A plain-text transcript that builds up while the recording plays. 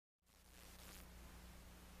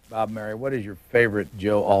Bob, Mary, what is your favorite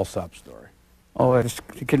Joe Alsop story? Oh, it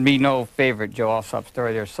can be no favorite Joe Alsop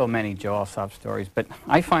story. There are so many Joe Alsop stories, but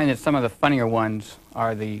I find that some of the funnier ones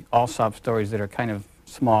are the Alsop stories that are kind of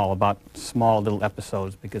small, about small little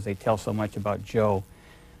episodes, because they tell so much about Joe.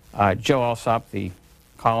 Joe Alsop, the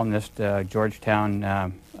columnist,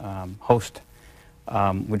 Georgetown host,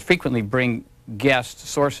 would frequently bring guest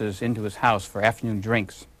sources into his house for afternoon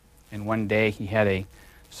drinks. And one day he had a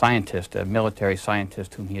scientist, a military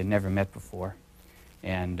scientist whom he had never met before.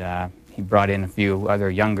 And he brought in a few other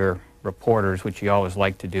younger reporters, which he always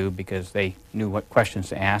liked to do because they knew what questions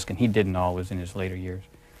to ask, and he didn't always in his later years.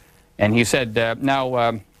 And he said,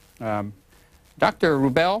 now, Dr.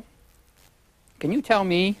 Rubel, can you tell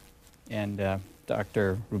me? And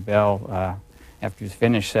Dr. Rubel, after he was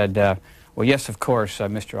finished, said, well, yes, of course,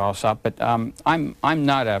 Mr. Alsop, but I'm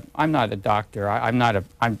not a doctor.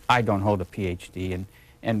 I don't hold a PhD.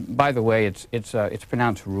 And by the way, it's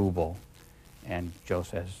pronounced Rubel. And Joe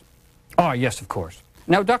says, oh, yes, of course.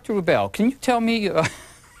 Now, Dr. Rubel, can you tell me?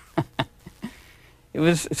 It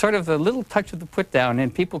was sort of a little touch of the put down,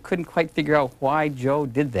 and people couldn't quite figure out why Joe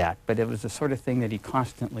did that, but it was the sort of thing that he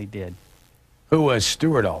constantly did. Who was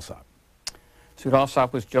Stewart Alsop? Stewart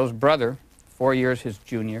Alsop was Joe's brother, 4 years his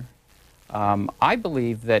junior. I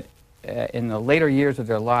believe that in the later years of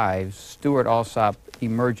their lives, Stewart Alsop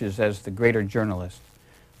emerges as the greater journalist.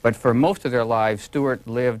 But for most of their lives, Stewart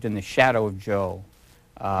lived in the shadow of Joe.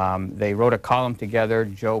 They wrote a column together.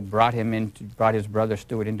 Joe brought his brother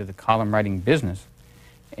Stewart into the column writing business,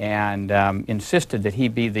 and insisted that he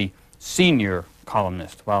be the senior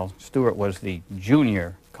columnist, while Stewart was the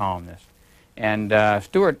junior columnist. And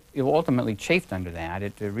Stewart ultimately chafed under that.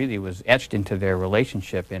 It really was etched into their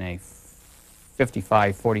relationship in a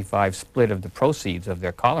 55-45 split of the proceeds of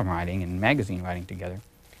their column writing and magazine writing together.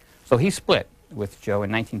 So he split with Joe in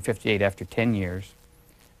 1958 after 10 years,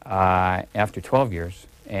 after 12 years,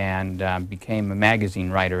 and became a magazine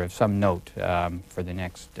writer of some note for the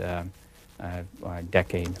next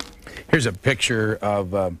decade. Here's a picture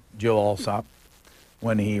of Joe Alsop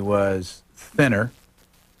when he was thinner.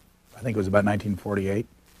 I think it was about 1948.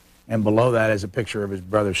 And below that is a picture of his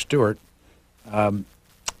brother Stewart,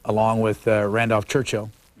 along with Randolph Churchill.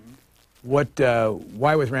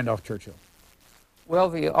 Why with Randolph Churchill? Well,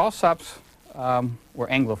 the Alsops were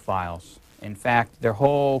Anglophiles. In fact, their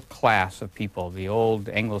whole class of people, the old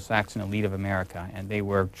Anglo-Saxon elite of America, and they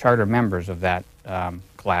were charter members of that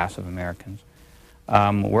class of Americans,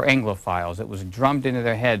 were Anglophiles. It was drummed into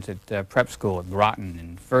their heads at prep school at Groton,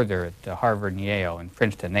 and further at Harvard and Yale and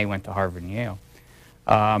Princeton. They went to Harvard and Yale.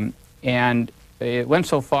 And it went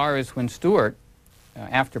so far as when Stewart,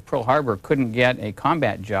 after Pearl Harbor, couldn't get a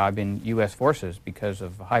combat job in U.S. forces because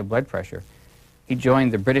of high blood pressure, he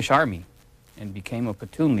joined the British Army and became a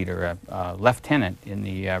platoon leader, a lieutenant in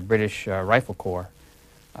the British Rifle Corps,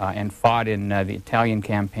 and fought in the Italian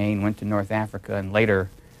campaign, went to North Africa, and later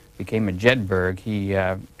became a Jedburgh. He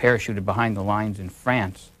parachuted behind the lines in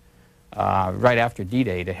France right after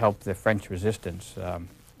D-Day to help the French resistance,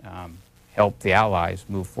 help the Allies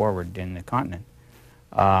move forward in the continent.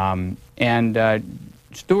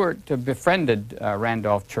 Stewart befriended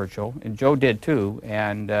Randolph Churchill, and Joe did too,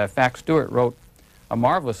 and in fact Stewart wrote a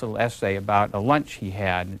marvelous little essay about a lunch he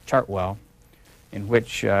had at Chartwell, in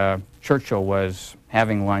which Churchill was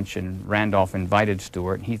having lunch and Randolph invited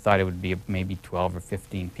Stewart, and he thought it would be maybe 12 or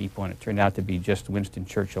 15 people, and it turned out to be just Winston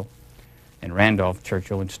Churchill and Randolph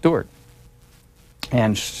Churchill and Stewart.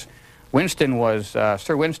 And Sir Winston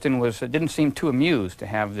didn't seem too amused to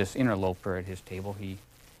have this interloper at his table. He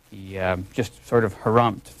just sort of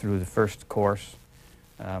harumphed through the first course,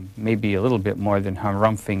 maybe a little bit more than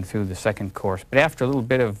harumphing through the second course. But after a little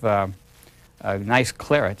bit of a nice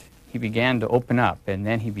claret, he began to open up, and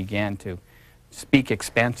then he began to speak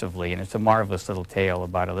expansively, and it's a marvelous little tale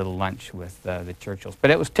about a little lunch with the Churchills.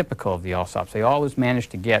 But it was typical of the Alsops. They always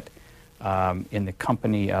managed to get in the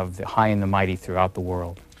company of the high and the mighty throughout the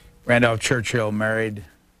world. Randolph Churchill married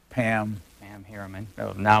Pam. Pam Harriman.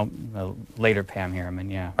 Oh, now, later Pam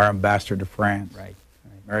Harriman, yeah. Our ambassador to France. Right.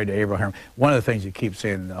 Married to Abraham. One of the things you keep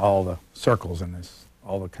seeing in all the circles in this,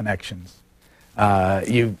 all the connections,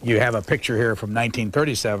 you have a picture here from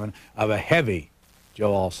 1937 of a heavy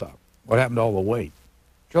Joe Alsop. What happened to all the weight?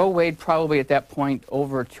 Joe weighed probably at that point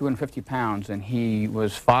over 250 pounds, and he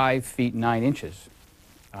was 5 feet 9 inches.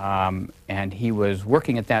 And he was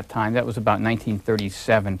working at that time, that was about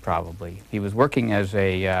 1937 probably. He was working as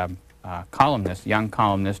a columnist, young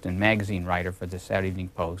columnist and magazine writer for the Saturday Evening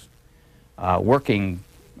Post, working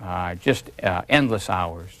just endless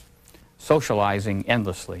hours, socializing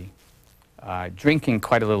endlessly, drinking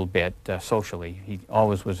quite a little bit socially. He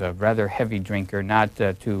always was a rather heavy drinker, not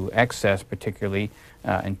to excess particularly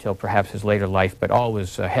until perhaps his later life, but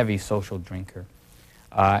always a heavy social drinker.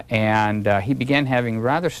 And he began having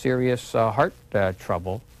rather serious heart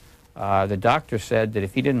trouble. The doctor said that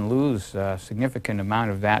if he didn't lose a significant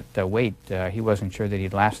amount of that weight, he wasn't sure that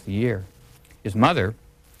he'd last the year. His mother,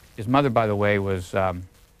 by the way, was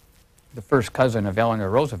the first cousin of Eleanor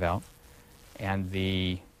Roosevelt, and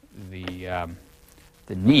the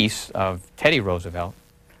niece of Teddy Roosevelt.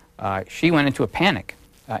 She went into a panic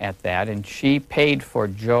at that, and she paid for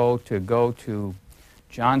Joe to go to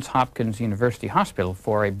Johns Hopkins University Hospital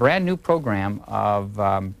for a brand new program of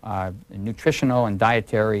nutritional and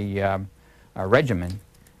dietary regimen.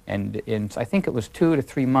 And in, I think it was 2 to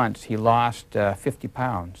 3 months, he lost 50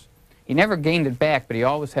 pounds. He never gained it back, but he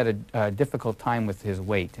always had a difficult time with his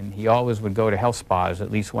weight, and he always would go to health spas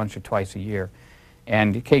at least once or twice a year.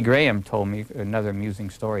 And Kay Graham told me another amusing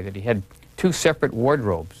story, that he had 2 separate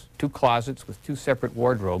wardrobes, 2 closets with 2 separate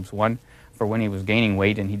wardrobes, one for when he was gaining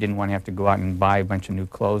weight and he didn't want to have to go out and buy a bunch of new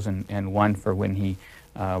clothes, and one for when he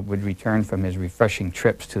would return from his refreshing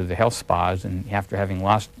trips to the health spas and after having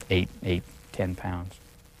lost 10 pounds.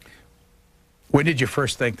 When did you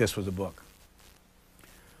first think this was a book?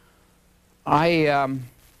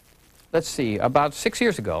 Let's see, about 6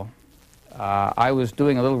 years ago, I was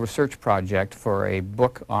doing a little research project for a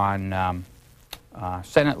book on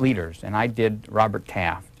Senate leaders, and I did Robert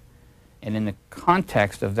Taft. And in the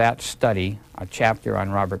context of that study, a chapter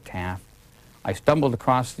on Robert Taft, I stumbled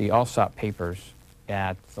across the Alsop papers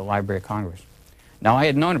at the Library of Congress. Now, I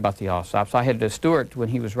had known about the Alsops. I had Stewart, when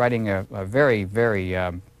he was writing a very, very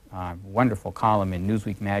wonderful column in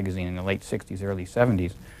Newsweek magazine in the late 60s, early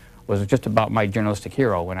 70s, was just about my journalistic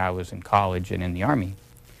hero when I was in college and in the Army.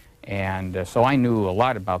 And so I knew a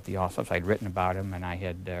lot about the Alsops. I'd written about them, and I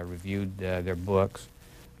had reviewed their books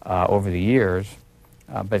over the years.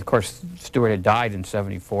 But of course, Stewart had died in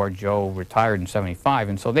 '74, Joe retired in '75,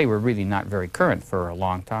 and so they were really not very current for a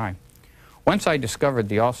long time. Once I discovered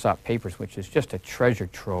the Alsop papers, which is just a treasure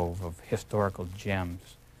trove of historical gems,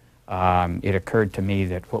 it occurred to me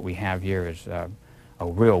that what we have here is a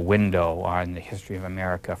real window on the history of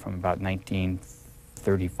America from about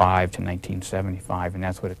 1935 to 1975, and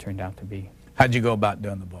that's what it turned out to be. How'd you go about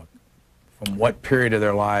doing the book? From what period of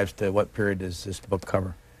their lives to what period does this book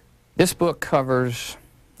cover? This book covers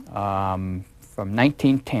from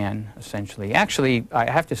 1910, essentially. Actually, I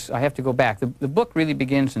have to go back. The book really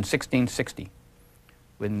begins in 1660.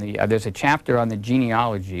 When there's a chapter on the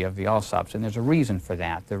genealogy of the Alsops, and there's a reason for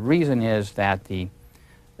that. The reason is that the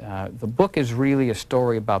book is really a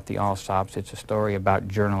story about the Alsops. It's a story about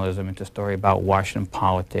journalism. It's a story about Washington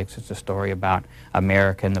politics. It's a story about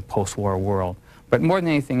America and the post-war world. But more than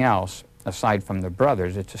anything else, aside from the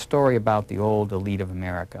brothers, it's a story about the old elite of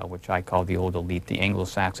America, which I call the old elite, the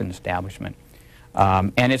Anglo-Saxon establishment,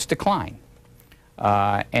 and its decline.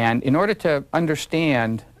 And in order to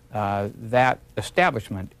understand that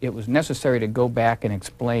establishment, it was necessary to go back and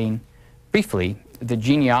explain briefly the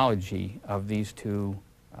genealogy of these 2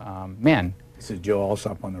 men. This is Joe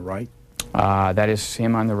Alsop on the right? That is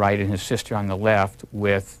him on the right and his sister on the left,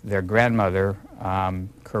 with their grandmother,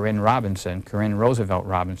 Corinne Roosevelt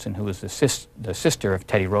Robinson, who was the sister of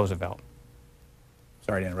Teddy Roosevelt.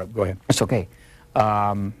 Sorry to interrupt. Go ahead. That's okay.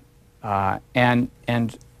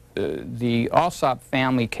 The Alsop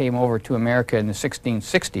family came over to America in the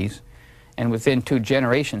 1660s, and within 2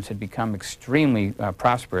 generations had become extremely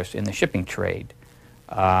prosperous in the shipping trade.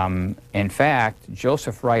 In fact,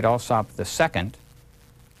 Joseph Wright Alsop II,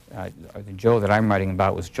 the Joe that I'm writing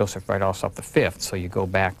about was Joseph Wright Alsop V, so you go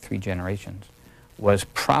back 3 generations, was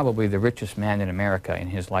probably the richest man in America in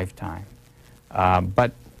his lifetime.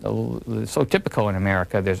 But so typical in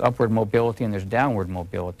America, there's upward mobility and there's downward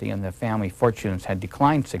mobility, and the family fortunes had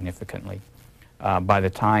declined significantly. By the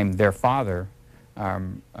time their father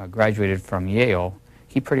graduated from Yale,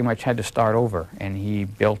 he pretty much had to start over, and he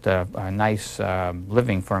built a nice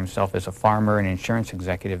living for himself as a farmer and insurance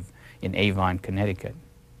executive in Avon, Connecticut.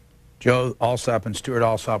 Joe Alsop and Stewart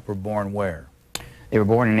Alsop were born where? They were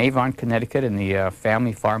born in Avon, Connecticut, in the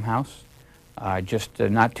family farmhouse, just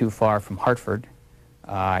not too far from Hartford.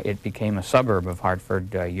 It became a suburb of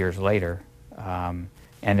Hartford years later. And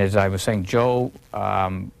as I was saying, Joe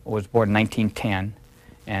was born in 1910,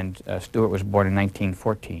 and Stewart was born in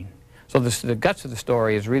 1914. So the guts of the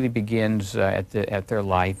story really begins at their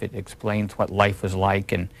life. It explains what life was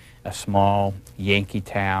like in a small Yankee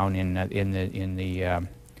town in the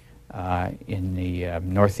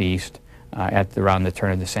Northeast around the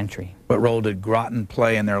turn of the century. What role did Groton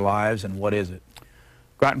play in their lives, and what is it?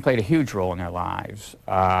 Groton played a huge role in their lives.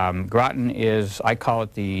 Groton is, I call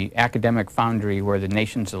it the academic foundry where the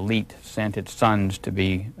nation's elite sent its sons to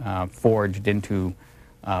be forged into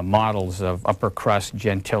models of upper crust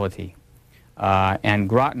gentility. And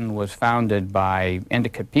Groton was founded by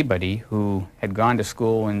Endicott Peabody, who had gone to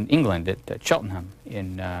school in England, at Cheltenham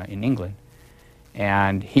in England.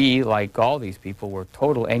 And he, like all these people, were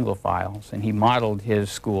total Anglophiles, and he modeled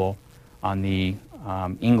his school on the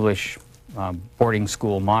English boarding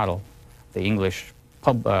school model, the English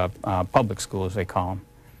public school, as they call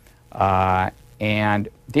them. And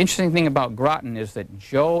the interesting thing about Groton is that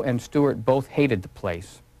Joe and Stewart both hated the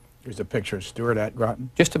place. Here's a picture of Stewart at Groton.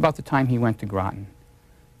 Just about the time he went to Groton.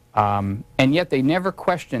 And yet they never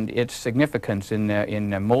questioned its significance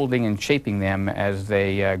in molding and shaping them as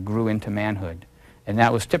they grew into manhood. And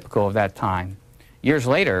that was typical of that time. Years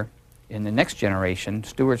later, in the next generation,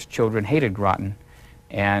 Stewart's children hated Groton.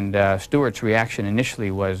 And Stewart's reaction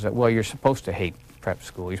initially was, well, you're supposed to hate prep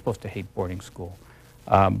school. You're supposed to hate boarding school.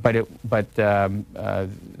 But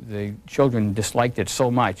the children disliked it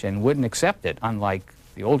so much and wouldn't accept it, unlike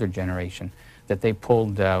the older generation, that they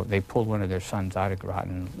pulled one of their sons out of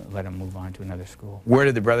Groton and let him move on to another school. Where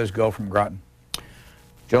did the brothers go from Groton?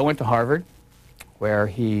 Joe went to Harvard, where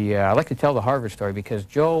he, I like to tell the Harvard story because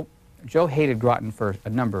Joe hated Groton for a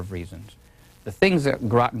number of reasons. The things that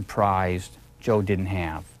Groton prized, Joe didn't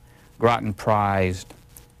have. Groton prized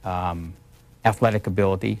athletic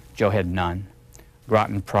ability. Joe had none.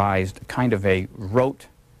 Groton prized kind of a rote,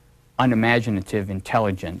 unimaginative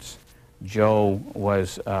intelligence. Joe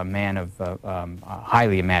was a man of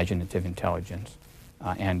highly imaginative intelligence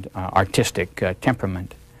and artistic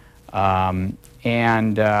temperament. Joe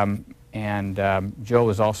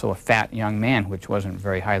was also a fat young man, which wasn't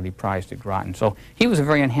very highly prized at Groton. So he was a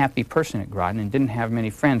very unhappy person at Groton and didn't have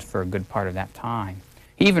many friends for a good part of that time.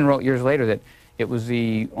 He even wrote years later that it was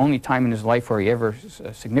the only time in his life where he ever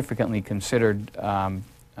significantly considered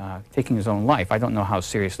taking his own life. I don't know how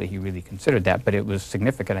seriously he really considered that, but it was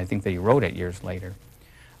significant, I think, that he wrote it years later.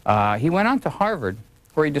 He went on to Harvard,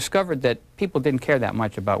 where he discovered that people didn't care that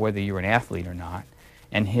much about whether you were an athlete or not.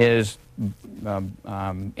 And his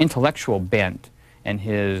intellectual bent and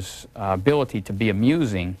his ability to be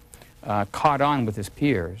amusing caught on with his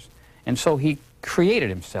peers. And so he created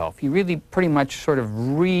himself. He really pretty much sort of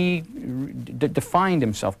defined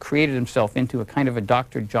himself, created himself into a kind of a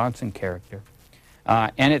Dr. Johnson character.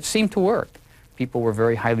 And it seemed to work. People were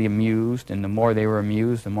very highly amused, and the more they were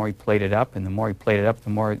amused, the more he played it up, and the more he played it up, the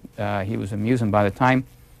more he was amused. And by the time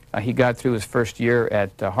he got through his first year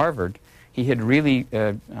at Harvard, he had really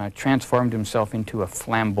transformed himself into a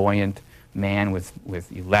flamboyant man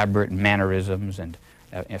with elaborate mannerisms and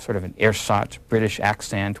sort of an ersatz British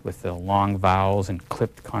accent with the long vowels and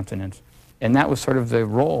clipped consonants. And that was sort of the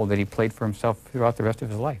role that he played for himself throughout the rest of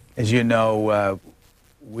his life. As you know,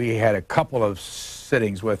 we had a couple of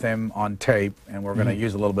sittings with him on tape, and we're going to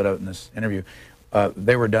use a little bit of it in this interview.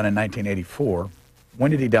 They were done in 1984.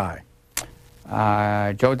 When did he die?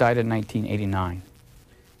 Joe died in 1989.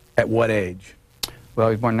 At what age? Well,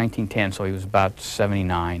 he was born in 1910, so he was about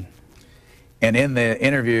 79. And in the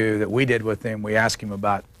interview that we did with him, we asked him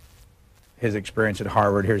about his experience at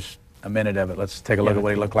Harvard. Here's a minute of it. Let's take a look at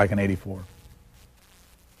what he looked like in '84.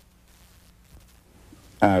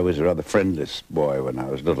 I was a rather friendless boy when I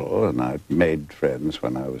was little, and I made friends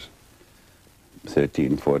when I was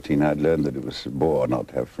 13, 14. I'd learned that it was a bore not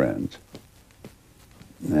to have friends.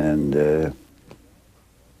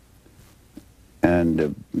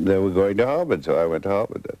 And they were going to Harvard, so I went to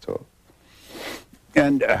Harvard, that's all.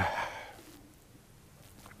 And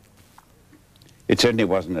it certainly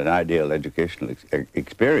wasn't an ideal educational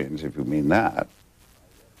experience, if you mean that.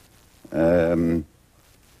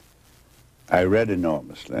 I read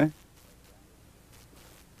enormously.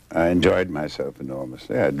 I enjoyed myself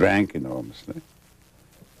enormously. I drank enormously. In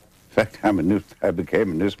fact, I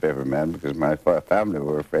became a newspaper man because my family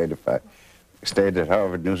were afraid if I stayed at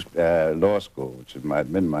Harvard Law School, which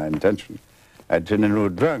had been my intention, I'd turn into a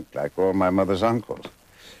drunk like all my mother's uncles.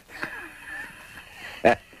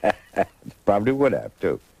 Probably would have,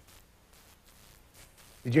 too.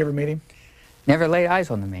 Did you ever meet him? Never laid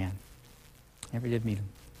eyes on the man. Never did meet him.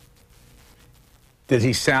 Does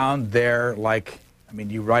he sound there like, I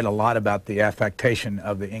mean, you write a lot about the affectation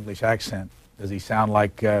of the English accent. Does he sound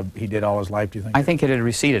like he did all his life, do you think? I think it had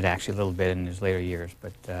receded actually a little bit in his later years,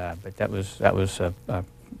 but that was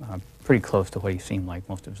pretty close to what he seemed like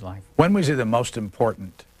most of his life. When was he the most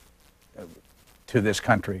important to this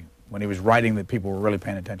country? When he was writing that people were really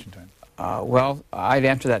paying attention to him? Well, I'd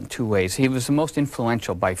answer that in two ways. He was the most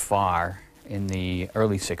influential by far in the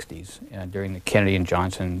early 60s, during the Kennedy and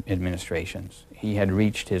Johnson administrations. He had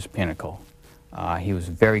reached his pinnacle. He was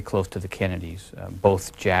very close to the Kennedys,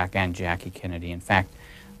 both Jack and Jackie Kennedy. In fact,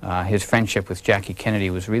 his friendship with Jackie Kennedy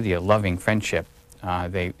was really a loving friendship.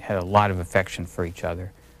 They had a lot of affection for each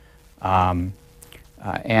other.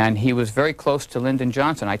 And he was very close to Lyndon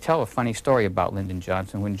Johnson. I tell a funny story about Lyndon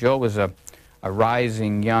Johnson. When Joe was a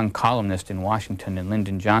rising young columnist in Washington and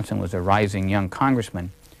Lyndon Johnson was a rising young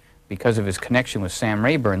congressman, because of his connection with Sam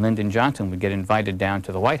Rayburn, Lyndon Johnson would get invited down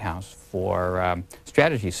to the White House for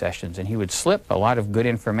strategy sessions, and he would slip a lot of good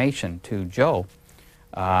information to Joe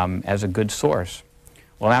as a good source.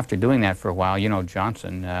 Well, after doing that for a while, you know,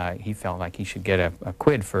 Johnson, he felt like he should get a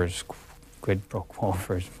quid for his quid pro quo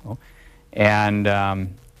for his quo. And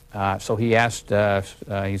so he asked,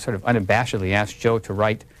 he sort of unabashedly asked Joe to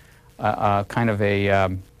write kind of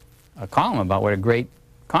a column about what a great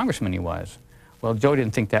congressman he was. Well, Joe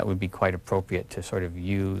didn't think that would be quite appropriate to sort of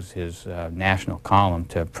use his national column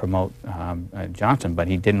to promote Johnson, but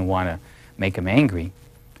he didn't want to make him angry.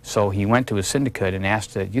 So he went to his syndicate and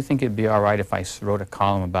asked, do you think it'd be all right if I wrote a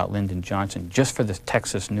column about Lyndon Johnson just for the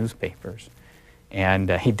Texas newspapers? And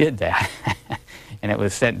he did that. And it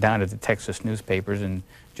was sent down to the Texas newspapers, and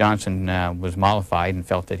Johnson was mollified and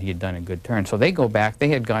felt that he had done a good turn. So they go back, they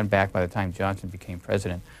had gone back by the time Johnson became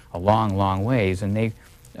president a long, long ways, and they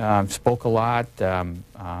spoke a lot.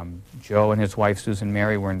 Joe and his wife Susan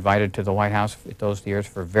Mary were invited to the White House at those years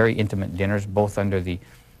for very intimate dinners, both under the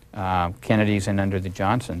Kennedys and under the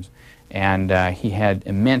Johnsons. And he had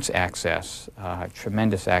immense access,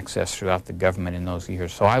 tremendous access throughout the government in those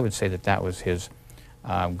years. So I would say that that was his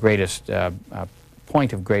greatest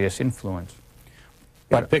point of greatest influence.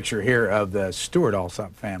 Got a picture here of the Stewart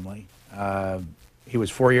Alsop family. He was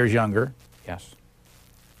 4 years younger. Yes.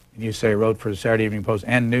 And you say wrote for the Saturday Evening Post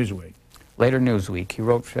and Newsweek. Later Newsweek. He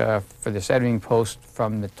wrote for the Saturday Evening Post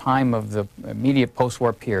from the time of the immediate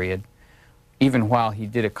post-war period, even while he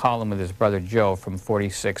did a column with his brother Joe from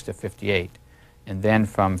 46 to 58. And then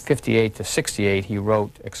from 58 to 68, he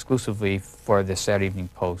wrote exclusively for the Saturday Evening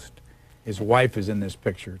Post. His wife is in this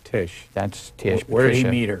picture, Tish. That's Tish. Where did he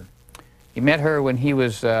Patricia. meet her? He met her when he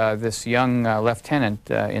was this young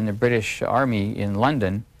lieutenant in the British Army in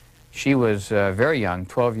London. She was very young,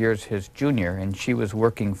 12 years his junior, and she was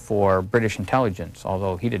working for British intelligence,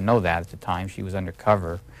 although he didn't know that at the time. She was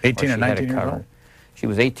undercover. 18 or 19 years old? She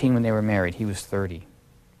was 18 when they were married. He was 30.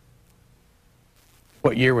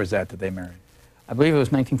 What year was that they married? I believe it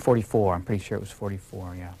was 1944. I'm pretty sure it was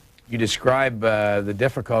 44, yeah. You describe the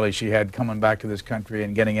difficulty she had coming back to this country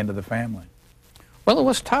and getting into the family. Well, it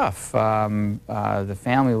was tough. The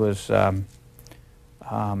family was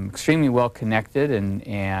extremely well connected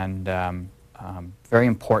and very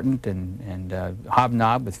important and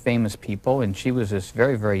hobnobbed with famous people. And she was this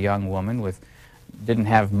very, very young woman with didn't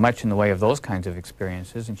have much in the way of those kinds of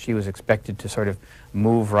experiences, and she was expected to sort of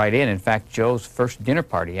move right in. In fact, Joe's first dinner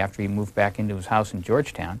party after he moved back into his house in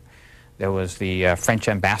Georgetown, there was the French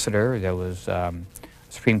ambassador, there was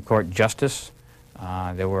Supreme Court justice,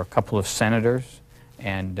 there were a couple of senators,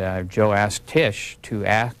 and Joe asked Tish to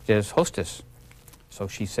act as hostess. So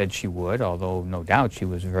she said she would, although no doubt she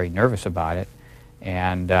was very nervous about it.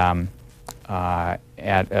 And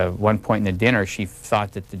at one point in the dinner, she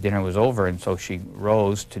thought that the dinner was over, and so she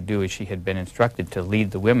rose to do as she had been instructed, to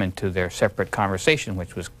lead the women to their separate conversation,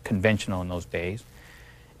 which was conventional in those days.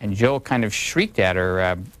 And Joe kind of shrieked at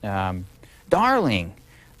her, "Darling,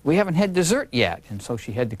 we haven't had dessert yet." And so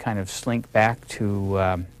she had to kind of slink back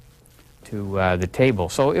to the table.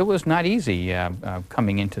 So it was not easy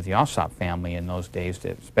coming into the Alsop family in those days,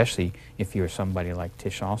 especially if you were somebody like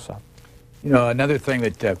Tish Alsop. You know, another thing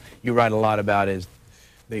that you write a lot about is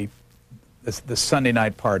the Sunday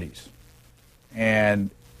night parties. And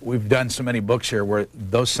we've done so many books here where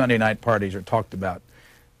those Sunday night parties are talked about.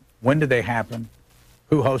 When did they happen?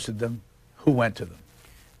 Who hosted them? Who went to them?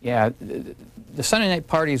 Yeah, the Sunday night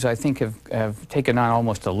parties, I think, have taken on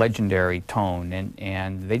almost a legendary tone,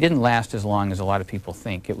 and they didn't last as long as a lot of people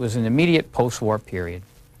think. It was an immediate post-war period,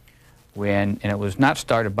 and it was not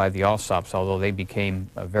started by the Alsops, although they became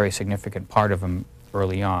a very significant part of them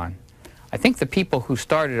early on. I think the people who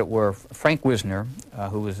started it were Frank Wisner,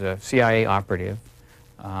 who was a CIA operative,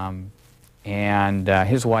 and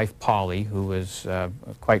his wife Polly, who was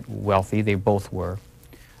quite wealthy. They both were.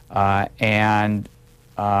 And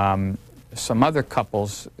some other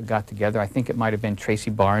couples got together. I think it might have been Tracy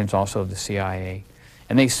Barnes, also of the CIA.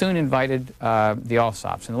 And they soon invited the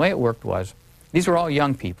Alsops. And the way it worked was, these were all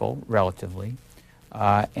young people, relatively,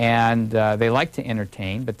 and they liked to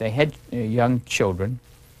entertain, but they had young children.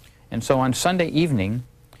 And so on Sunday evening,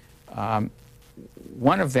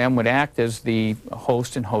 one of them would act as the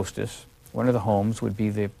host and hostess. One of the homes would be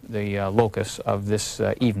the locus of this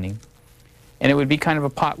evening. And it would be kind of a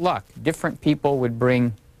potluck. Different people would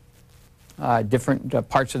bring different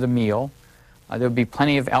parts of the meal. There would be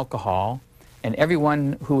plenty of alcohol. And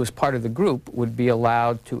everyone who was part of the group would be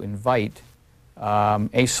allowed to invite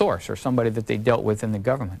a source or somebody that they dealt with in the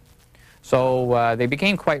government. So they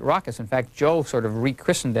became quite raucous. In fact, Joe sort of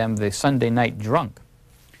rechristened them the Sunday night drunk.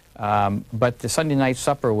 But the Sunday night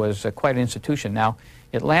supper was quite an institution. Now,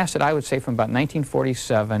 it lasted, I would say, from about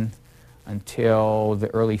 1947 until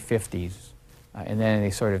the early 50s. And then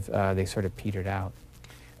they sort of petered out.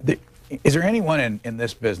 Is there anyone in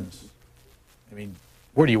this business? I mean,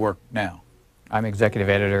 where do you work now? I'm executive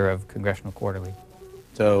editor of Congressional Quarterly.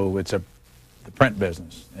 So it's the print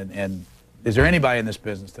business. And is there anybody in this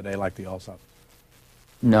business today like the Alsop?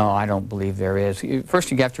 No, I don't believe there is.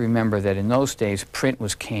 First, you have to remember that in those days, print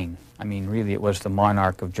was king. I mean, really, it was the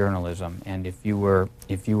monarch of journalism. And if you were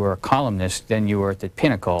a columnist, then you were at the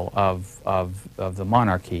pinnacle of the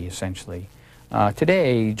monarchy, essentially.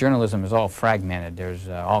 Today, journalism is all fragmented. There's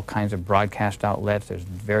all kinds of broadcast outlets. There's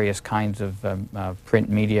various kinds of print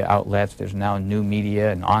media outlets. There's now new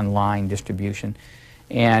media and online distribution,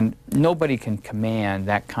 and nobody can command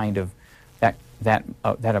that kind of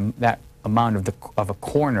that amount of a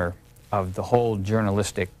corner of the whole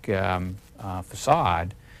journalistic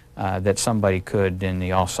facade that somebody could in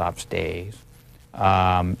the Alsop's days.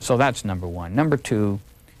 So that's number one. Number two.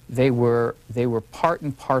 They were part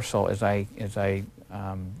and parcel, as I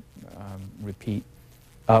repeat,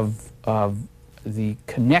 of the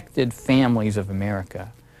connected families of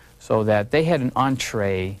America, so that they had an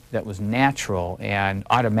entree that was natural and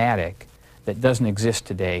automatic that doesn't exist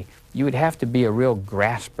today. You would have to be a real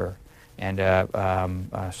grasper and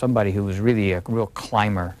somebody who was really a real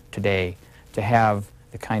climber today to have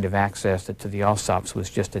the kind of access that to the Alsops was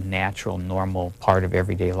just a natural, normal part of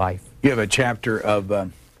everyday life. You have a chapter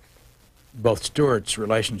of both Stewart's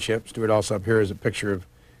relationship. Stewart Alsop here is a picture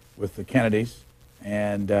with the Kennedys,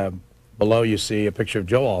 and below you see a picture of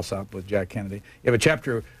Joe Alsop with Jack Kennedy. You have a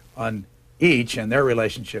chapter on each and their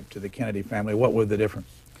relationship to the Kennedy family. What was the difference?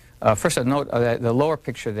 First, a note, the lower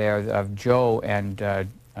picture there of Joe and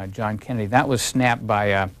John Kennedy, that was snapped by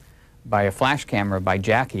a flash camera by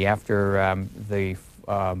Jackie after the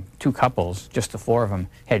two couples, just the four of them,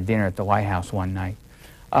 had dinner at the White House one night.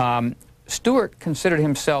 Stewart considered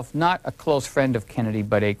himself not a close friend of Kennedy,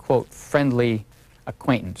 but a, quote, friendly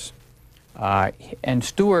acquaintance. And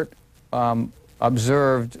Stewart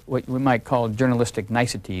observed what we might call journalistic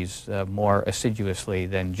niceties more assiduously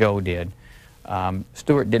than Joe did.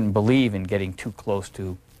 Stewart didn't believe in getting too close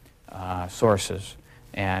to sources,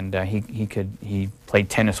 and he played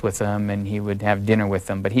tennis with them, and he would have dinner with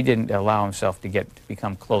them, but he didn't allow himself to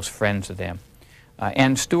become close friends with them.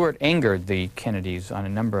 And Stewart angered the Kennedys on a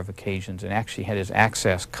number of occasions and actually had his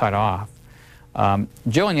access cut off.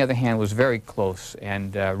 Joe, on the other hand, was very close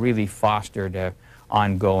and really fostered an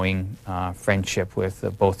ongoing friendship with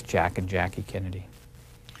both Jack and Jackie Kennedy.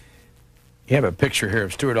 You have a picture here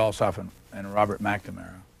of Stewart Alsop and Robert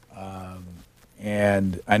McNamara.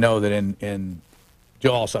 And I know that in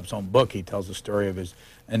Joe Alsop's own book, he tells the story of his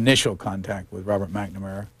initial contact with Robert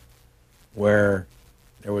McNamara, where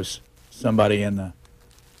there was somebody in the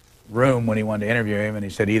room when he wanted to interview him, and he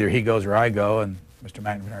said, either he goes or I go, and Mr.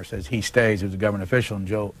 McNamara says he stays. He was a government official, and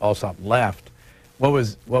Joe Alsop left. What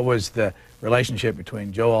was the relationship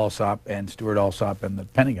between Joe Alsop and Stewart Alsop and the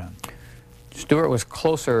Pentagon? Stewart was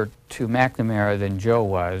closer to McNamara than Joe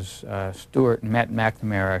was. Stewart met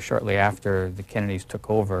McNamara shortly after the Kennedys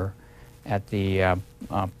took over at the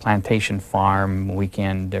plantation farm,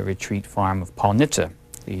 weekend retreat farm of Paul Nitze,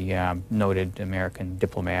 the noted American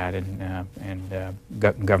diplomat and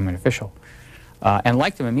government official, and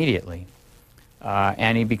liked him immediately.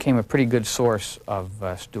 And he became a pretty good source of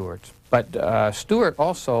Stewart's. But Stewart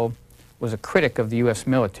also was a critic of the U.S.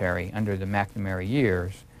 military under the McNamara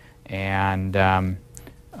years, and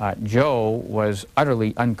Joe was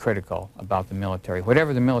utterly uncritical about the military.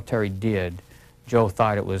 Whatever the military did, Joe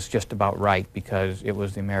thought it was just about right because it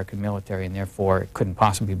was the American military, and therefore it couldn't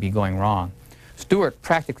possibly be going wrong. Stewart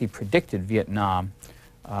practically predicted Vietnam,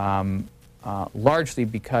 largely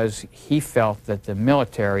because he felt that the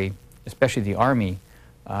military, especially the Army,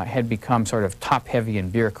 had become sort of top-heavy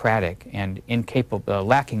and bureaucratic and incapable,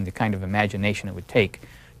 lacking the kind of imagination it would take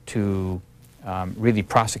to really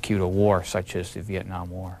prosecute a war such as the Vietnam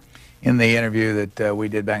War. In the interview that we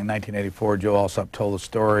did back in 1984, Joe Alsop told a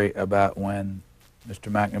story about when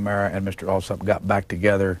Mr. McNamara and Mr. Alsop got back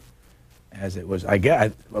together, as it was, I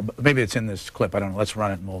guess, maybe it's in this clip, I don't know, let's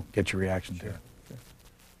run it and we'll get your reaction to it.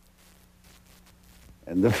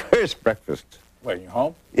 And the first breakfast, Wait, you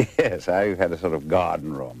home? yes, I had a sort of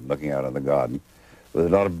garden room looking out on the garden with a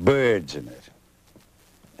lot of birds in it.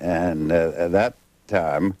 And at that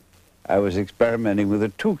time, I was experimenting with a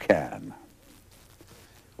toucan.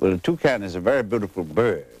 Well, a toucan is a very beautiful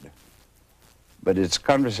bird, but its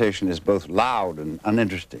conversation is both loud and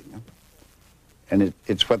uninteresting. And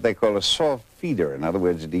it's what they call a soft feeder. In other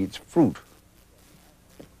words, it eats fruit.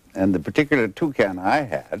 And the particular toucan I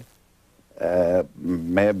had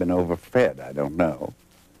may have been overfed, I don't know.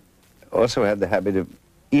 Also had the habit of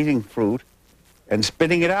eating fruit and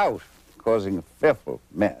spitting it out, causing a fearful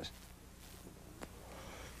mess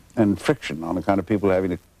and friction on account of people having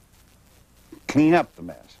to clean up the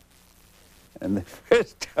mess. And the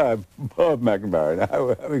first time Bob McNamara and I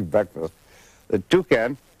were having breakfast, the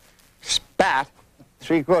toucan spat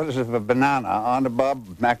 3/4 of a banana onto Bob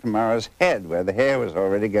McNamara's head, where the hair was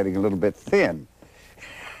already getting a little bit thin.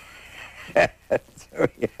 So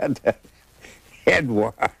he had to head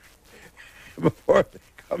wash before the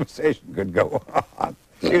conversation could go on.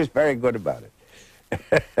 She was very good about it.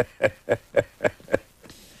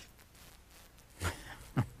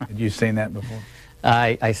 Had you seen that before?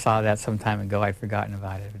 I saw that some time ago. I'd forgotten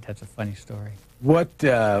about it, but that's a funny story. What,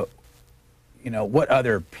 what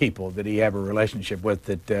other people did he have a relationship with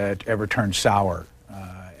that ever turned sour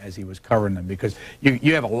as he was covering them? Because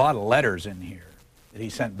you have a lot of letters in here that he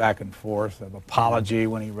sent back and forth of apology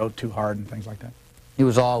when he wrote too hard and things like that. He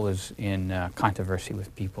was always in controversy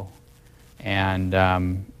with people. And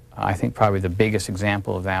I think probably the biggest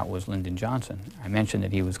example of that was Lyndon Johnson. I mentioned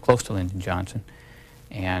that he was close to Lyndon Johnson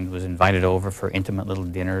and was invited over for intimate little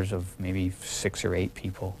dinners of maybe 6 or 8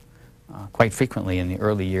 people, quite frequently in the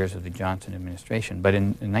early years of the Johnson administration. But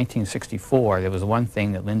in 1964, there was one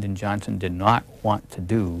thing that Lyndon Johnson did not want to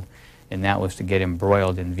do, and that was to get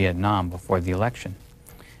embroiled in Vietnam before the election.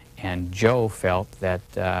 And Joe felt that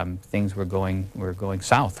things were going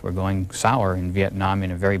south, were going sour in Vietnam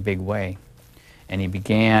in a very big way. And he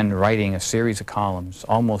began writing a series of columns,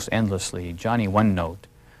 almost endlessly, Johnny One Note,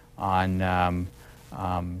 on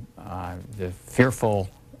the fearful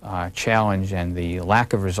challenge and the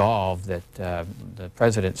lack of resolve that the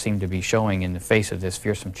president seemed to be showing in the face of this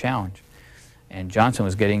fearsome challenge. And Johnson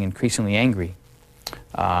was getting increasingly angry.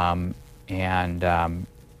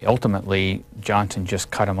 Ultimately, Johnson just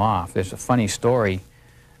cut him off. There's a funny story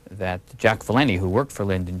that Jack Valenti, who worked for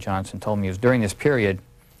Lyndon Johnson, told me. It was during this period,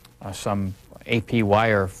 some AP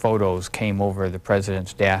wire photos came over the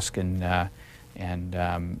president's desk, and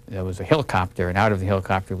there was a helicopter, and out of the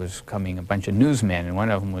helicopter was coming a bunch of newsmen, and one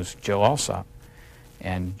of them was Joe Alsop.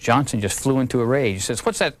 And Johnson just flew into a rage. He says,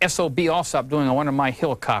 "What's that SOB Alsop doing on one of my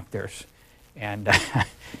helicopters?"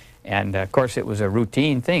 And of course, it was a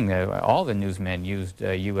routine thing. All the newsmen used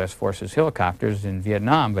U.S. Forces helicopters in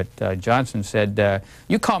Vietnam, but Johnson said,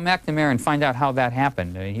 "You call McNamara and find out how that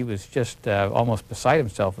happened." He was just almost beside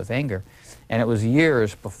himself with anger. And it was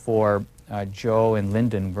years before Joe and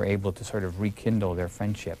Lyndon were able to sort of rekindle their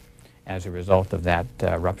friendship as a result of that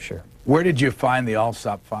rupture. Where did you find the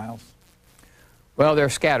Alsop files? Well, they're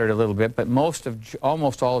scattered a little bit, but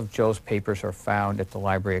almost all of Joe's papers are found at the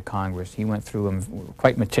Library of Congress. He went through them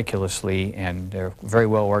quite meticulously, and they're very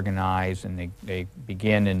well organized, and they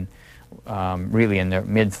begin in really in their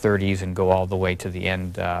mid-30s and go all the way to the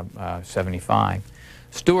end, 75.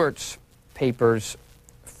 Stewart's papers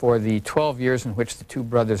for the 12 years in which the two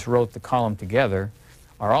brothers wrote the column together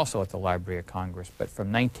are also at the Library of Congress, but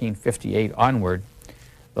from 1958 onward,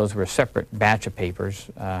 those were a separate batch of papers,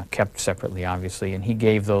 kept separately, obviously, and he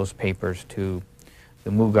gave those papers to the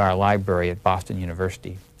Mugar Library at Boston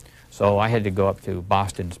University. So I had to go up to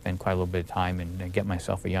Boston and spend quite a little bit of time and get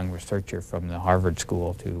myself a young researcher from the Harvard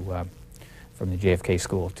school from the JFK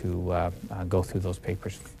school to go through those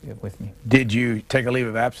papers with me. Did you take a leave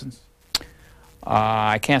of absence?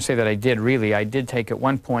 I can't say that I did, really. I did take at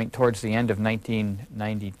one point towards the end of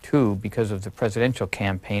 1992, because of the presidential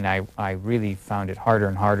campaign, I really found it harder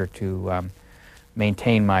and harder to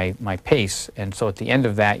maintain my pace. And so at the end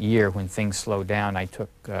of that year, when things slowed down, I took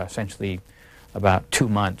essentially about 2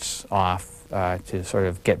 months off to sort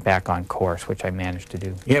of get back on course, which I managed to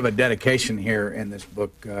do. You have a dedication here in this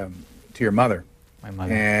book to your mother. My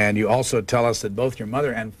mother. And you also tell us that both your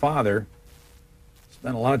mother and father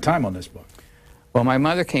spent a lot of time on this book. Well, my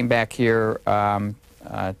mother came back here to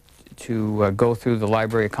go through the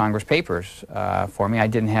Library of Congress papers for me. I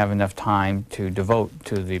didn't have enough time to devote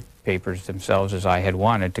to the papers themselves as I had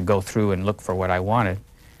wanted, to go through and look for what I wanted.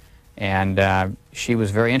 And she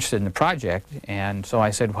was very interested in the project, and so I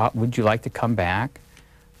said, "Would you like to come back?"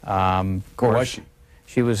 Of course, where was she?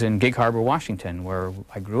 She was in Gig Harbor, Washington, where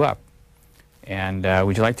I grew up. And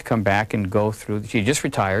would you like to come back and go through, she just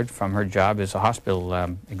retired from her job as a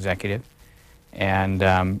hospital executive, and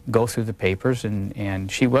go through the papers,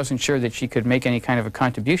 and she wasn't sure that she could make any kind of a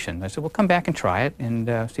contribution. I said, well, come back and try it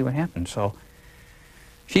and see what happens. So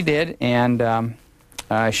she did, and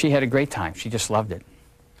she had a great time. She just loved it.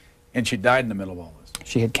 And she died in the middle of all this.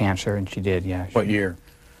 She had cancer, and she did, yeah. What year?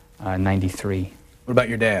 93. What about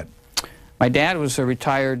your dad? My dad was a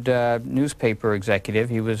retired newspaper executive.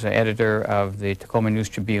 He was an editor of the Tacoma News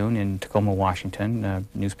Tribune in Tacoma, Washington, a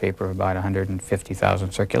newspaper of about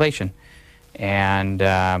 150,000 circulation, and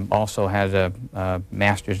also has a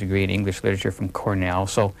master's degree in English literature from Cornell.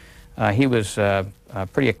 So he was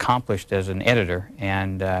pretty accomplished as an editor,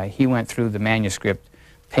 and he went through the manuscript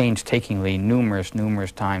painstakingly numerous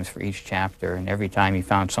times for each chapter, and every time he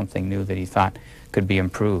found something new that he thought could be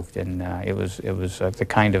improved, and it was the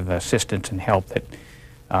kind of assistance and help that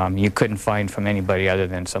you couldn't find from anybody other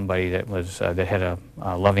than somebody that was that had a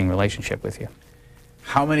loving relationship with you.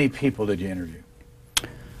 How many people did you interview?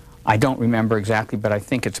 I don't remember exactly, but I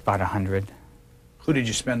think it's about 100. Who did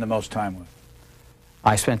you spend the most time with?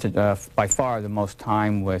 I spent by far the most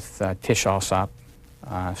time with Tish Alsop,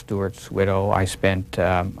 Stewart's widow. I spent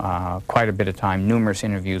quite a bit of time, numerous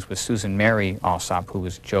interviews with Susan Mary Alsop, who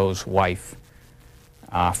was Joe's wife,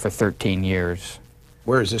 for 13 years.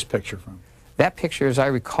 Where is this picture from? That picture, as I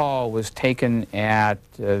recall, was taken at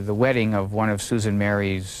the wedding of one of Susan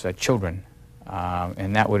Mary's children,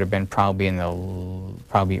 and that would have been probably in the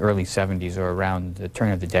early 70s or around the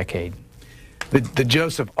turn of the decade. The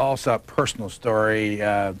Joseph Alsop personal story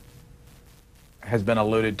has been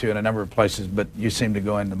alluded to in a number of places, but you seem to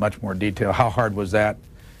go into much more detail. How hard was that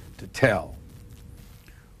to tell?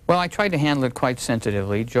 Well, I tried to handle it quite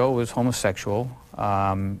sensitively. Joe was homosexual.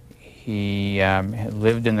 He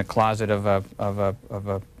lived in the closet of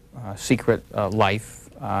a secret life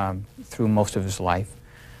through most of his life.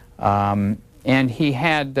 And he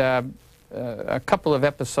had a couple of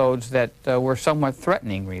episodes that were somewhat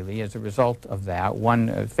threatening, really, as a result of that.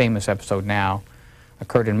 One famous episode now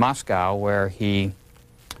occurred in Moscow, where he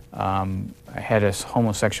had a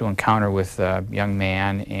homosexual encounter with a young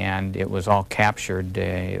man, and it was all captured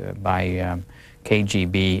by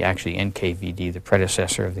KGB, actually NKVD, the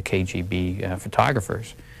predecessor of the KGB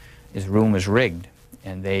photographers. His room was rigged,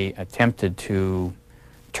 and they attempted to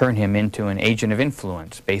turn him into an agent of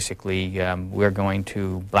influence. Basically, we're going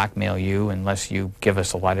to blackmail you unless you give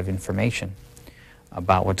us a lot of information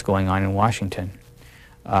about what's going on in Washington.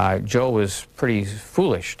 Joe was pretty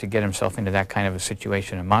foolish to get himself into that kind of a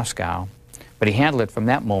situation in Moscow, but he handled it from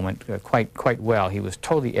that moment quite well. He was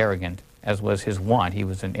totally arrogant, as was his wont. He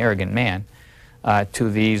was an arrogant man to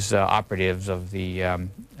these operatives of the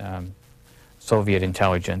Soviet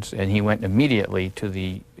intelligence, and he went immediately to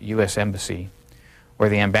the U.S. Embassy, where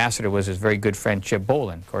the ambassador was his very good friend Chip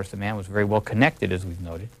Bolin. Of course, the man was very well connected, as we've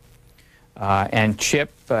noted. And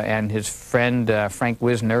Chip and his friend Frank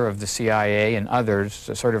Wisner of the CIA and others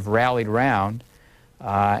sort of rallied round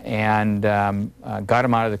and got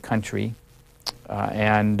him out of the country.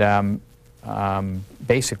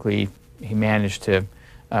 Basically, he managed to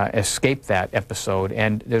escape that episode.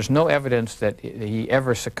 And there's no evidence that he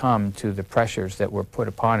ever succumbed to the pressures that were put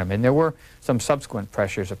upon him. And there were some subsequent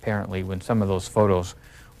pressures, apparently, when some of those photos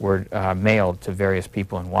were mailed to various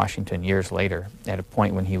people in Washington years later, at a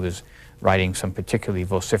point when he was writing some particularly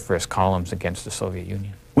vociferous columns against the Soviet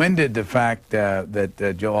Union. When did the fact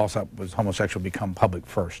that Joe Alsop was homosexual become public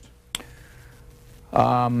first?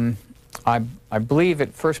 I believe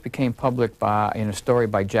it first became public in a story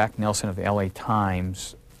by Jack Nelson of the LA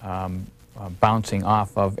Times, bouncing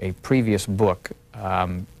off of a previous book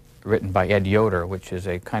written by Ed Yoder, which is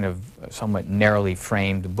a kind of somewhat narrowly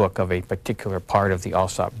framed book of a particular part of the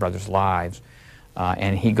Alsop brothers' lives.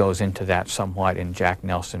 And he goes into that somewhat, and Jack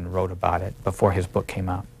Nelson wrote about it before his book came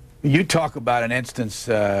out. You talk about an instance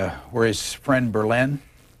where his friend Berlin.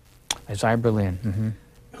 Isaiah Berlin. Mm-hmm.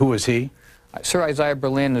 Who was he? Sir Isaiah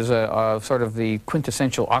Berlin is a sort of the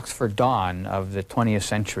quintessential Oxford Don of the 20th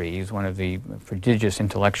century. He's one of the prodigious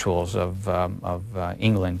intellectuals of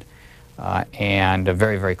England, and a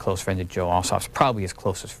very, very close friend of Joe Alsop's, probably his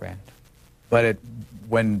closest friend. But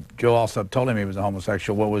when Joe Alsop told him he was a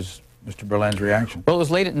homosexual, what was Mr. Berlin's reaction? Well, it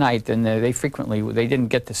was late at night, and they didn't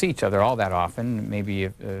get to see each other all that often, maybe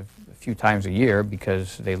a few times a year,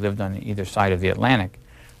 because they lived on either side of the Atlantic.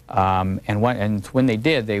 And when they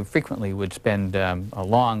did, they frequently would spend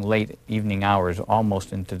long, late evening hours,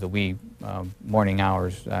 almost into the wee morning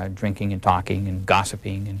hours, drinking and talking and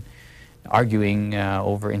gossiping and arguing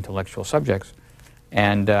over intellectual subjects.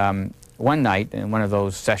 And one night, in one of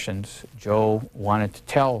those sessions, Joe wanted to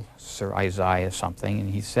tell Sir Isaiah something,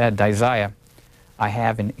 and he said, "Isaiah, I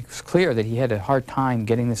have, and it was clear that he had a hard time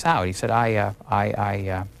getting this out. He said, I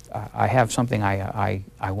have something I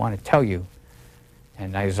want to tell you.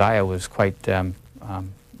 And Isaiah was quite, he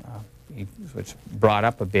was brought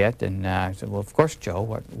up a bit, and I said, well, of course, Joe,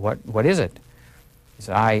 what is it? He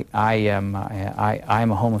said, I am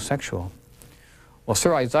a homosexual. Well,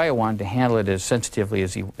 Sir Isaiah wanted to handle it as sensitively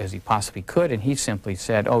as he possibly could, and he simply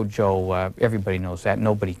said, oh, Joe, everybody knows that,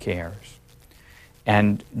 nobody cares.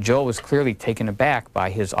 And Joe was clearly taken aback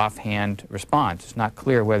by his offhand response. It's not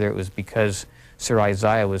clear whether it was because Sir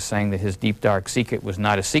Isaiah was saying that his deep, dark secret was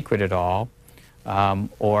not a secret at all,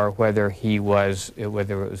 or whether it was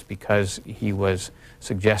because he was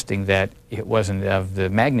suggesting that it wasn't of the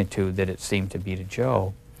magnitude that it seemed to be to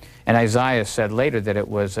Joe. And Isaiah said later that it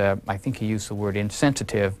was, I think he used the word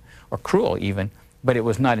insensitive or cruel even, but it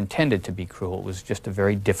was not intended to be cruel. It was just a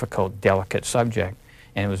very difficult, delicate subject,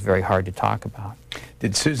 and it was very hard to talk about.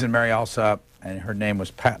 Did Susan marry Alsop, and her name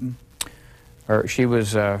was Patton? She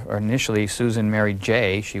was initially Susan Mary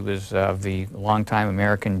Jay. She was of the longtime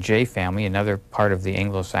American Jay family, another part of the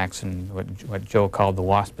Anglo-Saxon, what Joe called the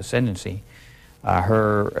Wasp ascendancy.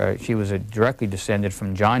 She was directly descended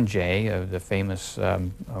from John Jay, the famous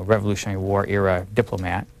Revolutionary War era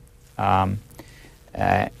diplomat. And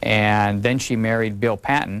then she married Bill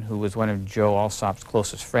Patton, who was one of Joe Alsop's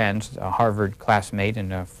closest friends, a Harvard classmate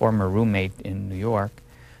and a former roommate in New York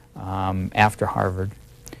after Harvard.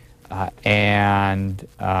 Then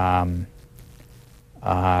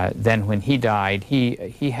when he died, he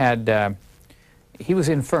was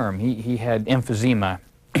infirm. He had emphysema,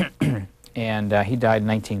 and he died in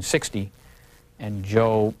 1960. And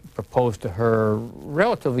Joe proposed to her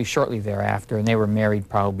relatively shortly thereafter, and they were married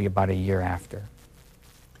probably about a year after.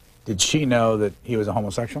 Did she know that he was a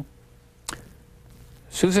homosexual?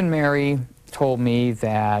 Susan Mary told me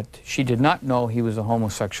that she did not know he was a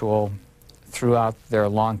homosexual throughout their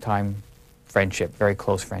long-time friendship, very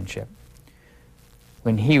close friendship.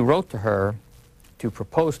 When he wrote to her to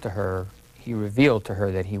propose to her, he revealed to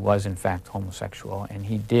her that he was in fact homosexual, and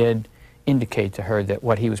he did indicate to her that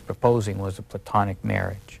what he was proposing was a platonic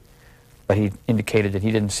marriage. But he indicated that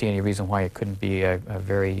he didn't see any reason why it couldn't be a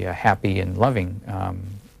very happy and loving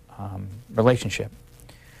relationship.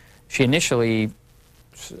 She initially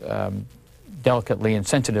delicately and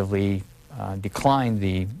sensitively declined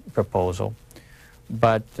the proposal,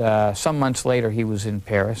 but some months later he was in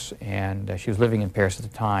Paris, and she was living in Paris at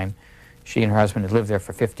the time. She and her husband had lived there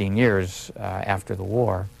for 15 years after the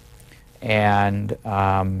war, and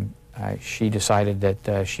she decided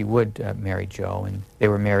that she would marry Joe, and they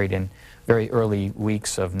were married in very early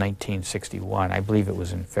weeks of 1961. I believe it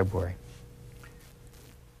was in February.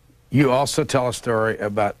 You also tell a story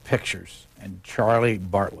about pictures and Charlie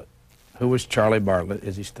Bartlett. Who was Charlie Bartlett?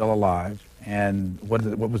 Is he still alive? And what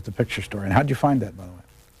was the picture story? And how did you find that, by the way?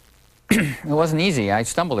 It wasn't easy. I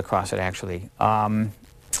stumbled across it, actually.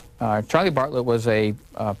 Charlie Bartlett was a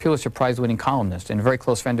Pulitzer Prize-winning columnist and a very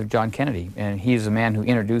close friend of John Kennedy. And he's the man who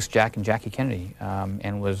introduced Jack and Jackie Kennedy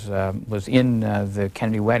and was in the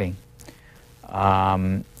Kennedy wedding.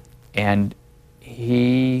 And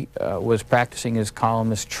he was practicing his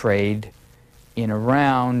columnist trade in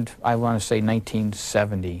around, I want to say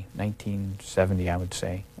 1970, I would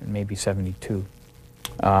say, and maybe 72.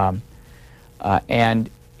 And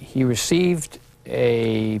he received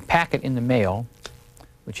a packet in the mail,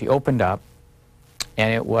 which he opened up,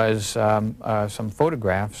 and it was some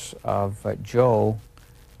photographs of Joe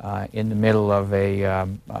in the middle of a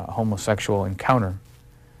homosexual encounter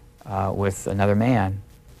with another man.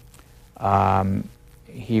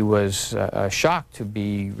 He was shocked to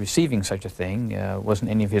be receiving such a thing. It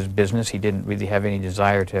wasn't any of his business. He didn't really have any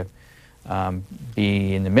desire to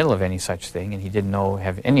be in the middle of any such thing, and he didn't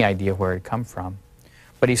have any idea where it had come from.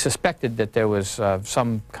 But he suspected that there was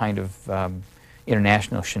some kind of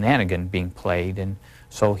international shenanigan being played, and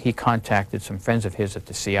so he contacted some friends of his at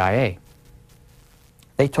the CIA.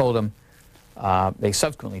 They told him, they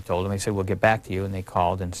subsequently told him, they said, we'll get back to you, and they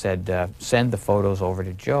called and said, send the photos over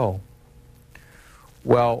to Joe.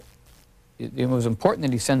 Well, it was important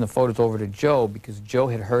that he send the photos over to Joe because Joe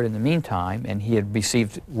had heard in the meantime, and he had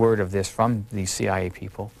received word of this from these CIA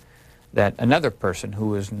people, that another person who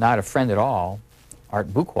was not a friend at all, Art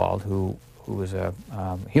Buchwald, who was a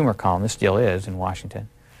humor columnist, still is in Washington,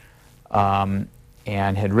 and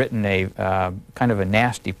had written a kind of a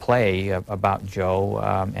nasty play about Joe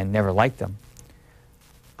and never liked him,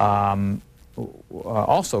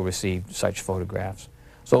 also received such photographs.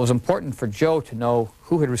 So it was important for Joe to know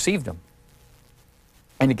who had received them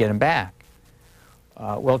and to get them back.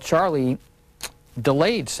 Well, Charlie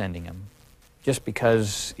delayed sending them just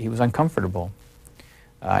because he was uncomfortable.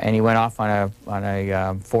 And he went off on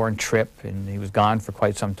a foreign trip, and he was gone for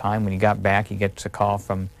quite some time. When he got back, he gets a call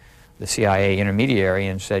from the CIA intermediary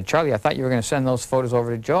and said, "Charlie, I thought you were going to send those photos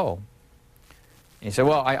over to Joe." And he said,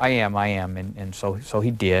 "Well, I am. And so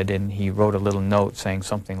he did, and he wrote a little note saying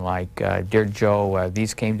something like, "Dear Joe,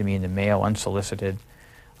 these came to me in the mail unsolicited.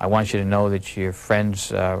 I want you to know that your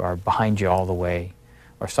friends are behind you all the way,"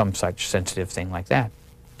 or some such sensitive thing like that.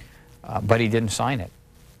 But he didn't sign it,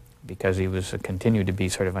 because he was continued to be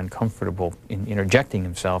sort of uncomfortable in interjecting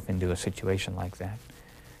himself into a situation like that.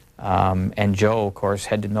 And Joe, of course,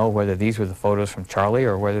 had to know whether these were the photos from Charlie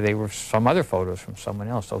or whether they were some other photos from someone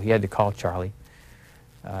else. So he had to call Charlie.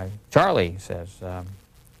 "Charlie," he says, "are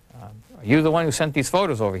you the one who sent these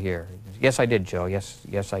photos over here?" "Yes, I did, Joe.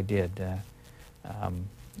 Yes, I did.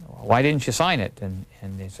 Why didn't you sign it?"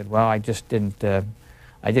 And they said, "Well, I just didn't.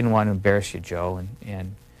 I didn't want to embarrass you, Joe."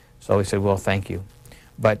 And so he said, "Well, thank you."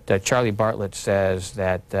 But Charlie Bartlett says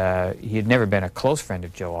that he had never been a close friend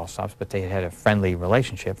of Joe Alsop's, but they had a friendly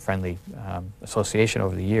relationship, friendly association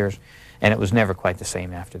over the years, and it was never quite the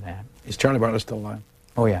same after that. Is Charlie Bartlett still alive?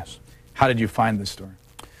 Oh, yes. How did you find this story?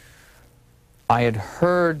 I had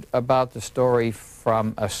heard about the story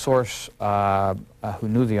from a source who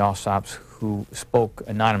knew the Alsops, who spoke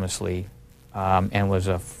anonymously and was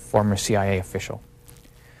a former CIA official.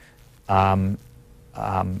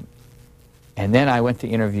 And then I went to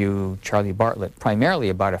interview Charlie Bartlett, primarily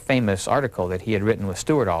about a famous article that he had written with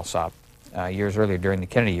Stewart Alsop years earlier during the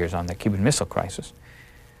Kennedy years on the Cuban Missile Crisis.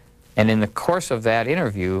 And in the course of that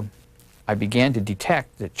interview, I began to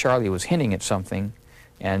detect that Charlie was hinting at something,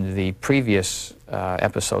 and the previous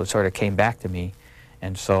episode sort of came back to me,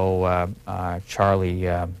 and so Charlie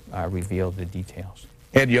revealed the details.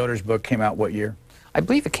 Ed Yoder's book came out what year? I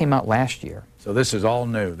believe it came out last year. So this is all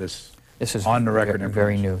new. This is on the record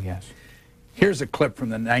very new, yes. Here's a clip from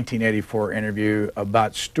the 1984 interview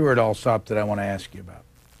about Stewart Alsop that I want to ask you about.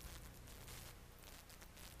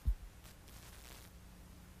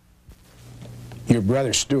 Your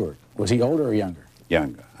brother Stewart, was he older or younger?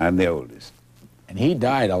 Younger. I'm the oldest. And he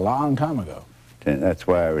died a long time ago. That's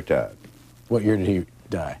why I retired. What year did he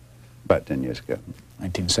die? About 10 years ago.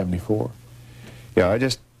 1974. Yeah, I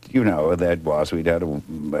just, you know, that was, we'd had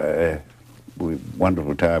a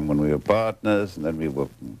wonderful time when we were partners, and then he was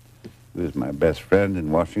my best friend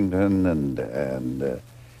in Washington, and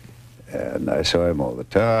I saw him all the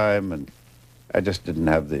time, and I just didn't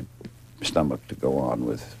have the stomach to go on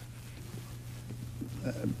with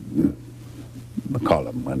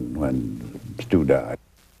McCollum when Stu died.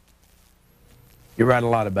 You write a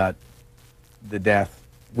lot about the death,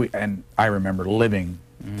 and I remember living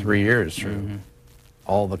 3 years through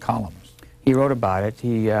all the columns. He wrote about it.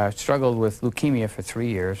 He struggled with leukemia for 3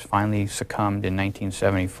 years, finally succumbed in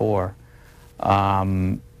 1974.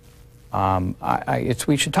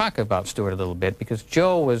 We should talk about Stewart a little bit, because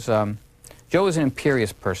Joe was an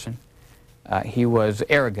imperious person. He was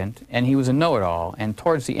arrogant, and he was a know-it-all. And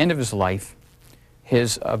towards the end of his life,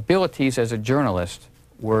 his abilities as a journalist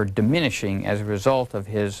were diminishing as a result of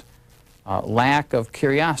his lack of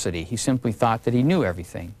curiosity. He simply thought that he knew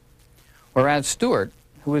everything. Whereas Stewart,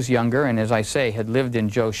 who was younger and, as I say, had lived in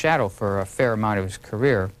Joe's shadow for a fair amount of his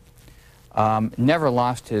career, never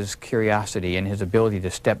lost his curiosity and his ability to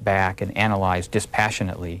step back and analyze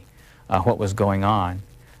dispassionately what was going on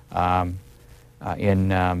in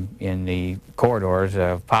the corridors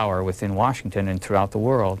of power within Washington and throughout the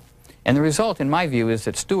world. And the result, in my view, is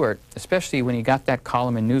that Stewart, especially when he got that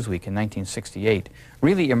column in Newsweek in 1968,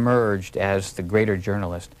 really emerged as the greater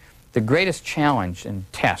journalist. The greatest challenge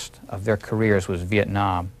and test of their careers was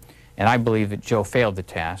Vietnam, and I believe that Joe failed the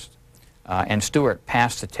test, and Stewart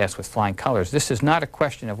passed the test with flying colors. This is not a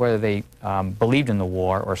question of whether they believed in the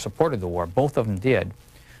war or supported the war. Both of them did,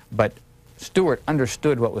 but Stewart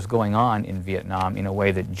understood what was going on in Vietnam in a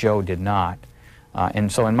way that Joe did not.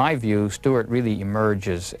 And so in my view, Stewart really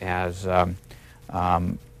emerges as a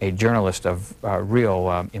journalist of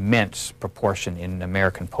real immense proportion in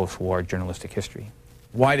American post-war journalistic history.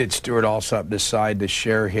 Why did Stewart Alsop decide to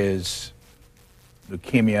share his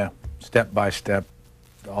leukemia step by step,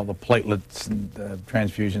 all the platelets and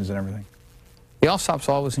transfusions and everything? The Alsops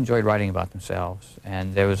always enjoyed writing about themselves,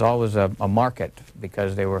 and there was always a market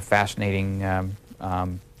because they were a fascinating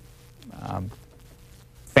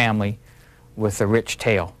family with a rich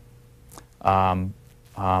tale.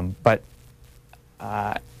 But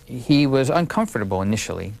he was uncomfortable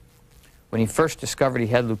initially. When he first discovered he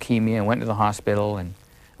had leukemia and went to the hospital, and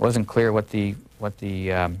it wasn't clear what the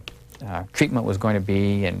treatment was going to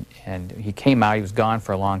be, and he came out, he was gone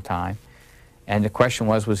for a long time. And the question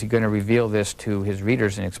was he going to reveal this to his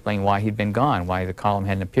readers and explain why he'd been gone, why the column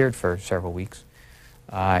hadn't appeared for several weeks?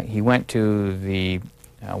 he went to the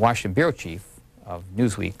Washington bureau chief of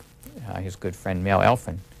Newsweek, his good friend Mel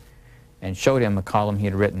Elfin, and showed him a column he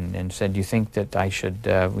had written and said, "Do you think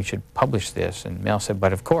that we should publish this?" And Mel said,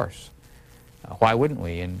 "But of course. Why wouldn't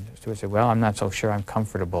we?" And Stewart said, "Well, I'm not so sure I'm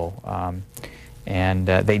comfortable." And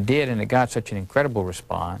they did, and it got such an incredible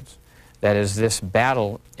response that as this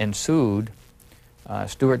battle ensued,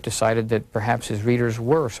 Stewart decided that perhaps his readers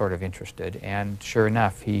were sort of interested, and sure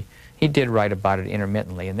enough, he did write about it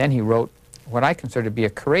intermittently. And then he wrote what I consider to be a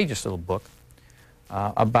courageous little book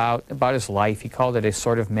about his life. He called it a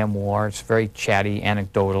sort of memoir. It's very chatty,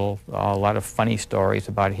 anecdotal, a lot of funny stories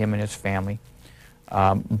about him and his family.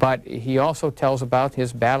 But he also tells about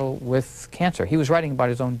his battle with cancer. He was writing about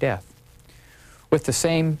his own death with the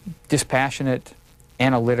same dispassionate,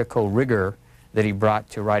 analytical rigor that he brought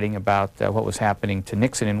to writing about what was happening to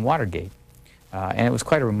Nixon in Watergate. And it was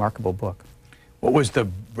quite a remarkable book. What was the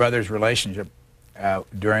brothers' relationship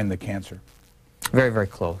during the cancer? Very, very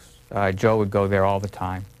close. Joe would go there all the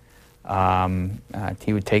time.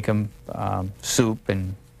 He would take him soup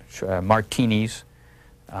and martinis.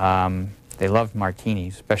 They loved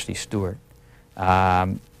martinis, especially Stewart.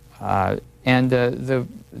 And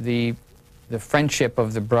the friendship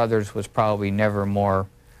of the brothers was probably never more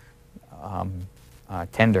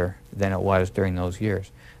tender than it was during those years.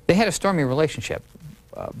 They had a stormy relationship,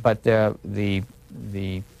 but the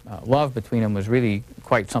love between them was really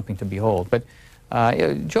quite something to behold. But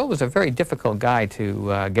Joe was a very difficult guy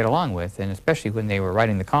to get along with, and especially when they were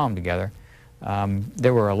writing the column together,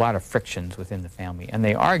 there were a lot of frictions within the family, and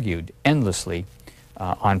they argued endlessly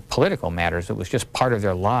on political matters. It was just part of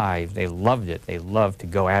their lives. They loved it. They loved to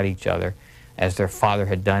go at each other, as their father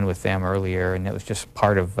had done with them earlier, and it was just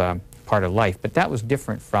part of life. But that was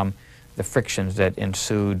different from the frictions that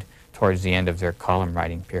ensued towards the end of their column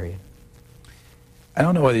writing period. I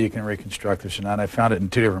don't know whether you can reconstruct this or not. I found it in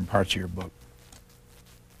two different parts of your book.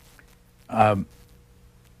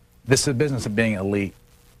 This is the business of being elite.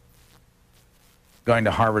 Going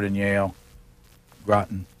to Harvard and Yale,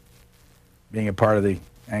 Groton, being a part of the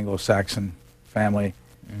Anglo-Saxon family.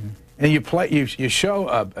 Mm-hmm. And you show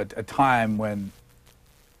a time when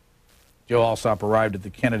Joe Alsop arrived at the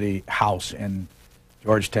Kennedy house in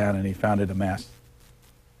Georgetown, and he found it a mess.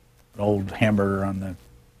 An old hamburger on the,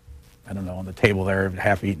 I don't know, on the table there,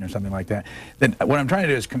 half eaten or something like that. Then what I'm trying to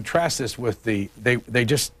do is contrast this with they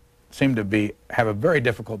just seem to have a very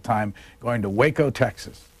difficult time going to Waco,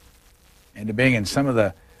 Texas, and to being in some of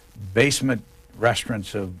the basement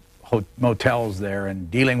restaurants of motels there and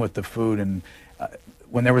dealing with the food and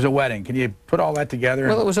when there was a wedding. Can you put all that together?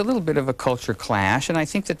 Well, it was a little bit of a culture clash, and I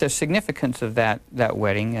think that the significance of that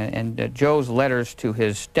wedding and Joe's letters to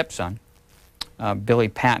his stepson, Billy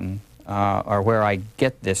Patton, are where I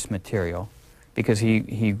get this material, because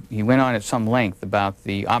he went on at some length about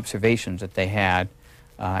the observations that they had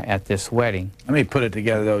at this wedding. Let me put it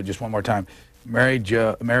together, though, just one more time.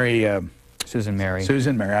 Susan Mary,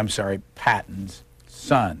 I'm sorry, Patton's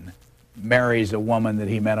son marries a woman that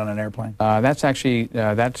he met on an airplane? That's actually,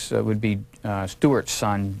 would be Stewart's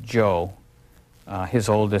son, Joe. His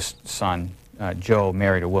oldest son, Joe,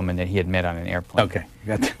 married a woman that he had met on an airplane. Okay,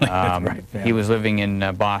 that's right. Yeah. He was living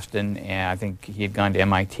in Boston, and I think he had gone to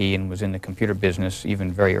MIT and was in the computer business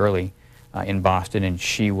even very early in Boston, and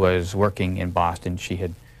she was working in Boston. She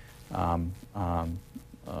had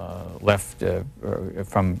left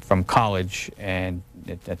from college and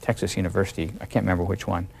at Texas University, I can't remember which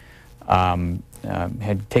one,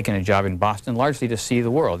 had taken a job in Boston largely to see the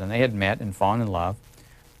world, and they had met and fallen in love,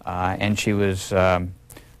 and she was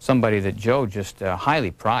somebody that Joe just highly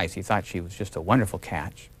prized. He thought she was just a wonderful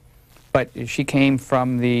catch. But she came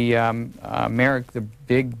from the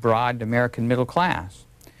big, broad American middle class.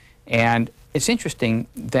 And it's interesting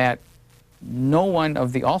that no one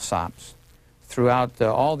of the Alsops throughout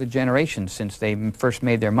all the generations since they first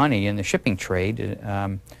made their money in the shipping trade,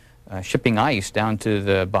 shipping ice down to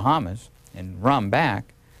the Bahamas and rum back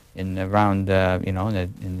in around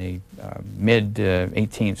in the mid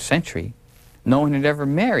 18th century, no one had ever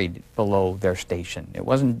married below their station. It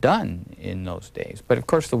wasn't done in those days. But of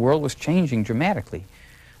course the world was changing dramatically.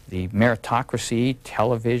 The meritocracy,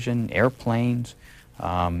 television, airplanes,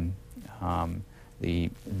 the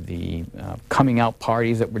coming out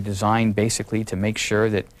parties that were designed basically to make sure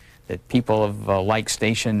that people of like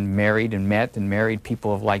station married and met and married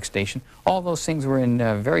people of like station. All those things were in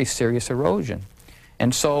very serious erosion.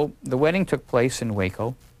 And so the wedding took place in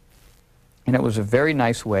Waco, and it was a very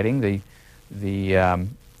nice wedding.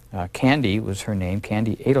 Candy was her name.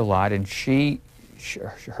 Candy ate a lot, and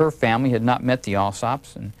her family had not met the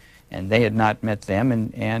Alsops, and they had not met them,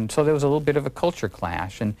 and so there was a little bit of a culture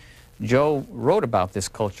clash. And Joe wrote about this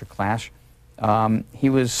culture clash. He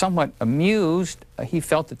was somewhat amused. He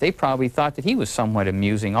felt that they probably thought that he was somewhat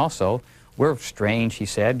amusing also. We're strange, he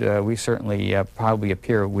said. We certainly probably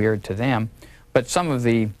appear weird to them. But some of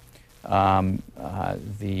the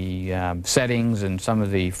settings and some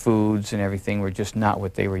of the foods and everything were just not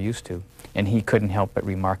what they were used to. And he couldn't help but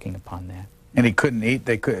remarking upon that. And he couldn't eat?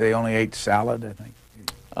 They only ate salad, I think?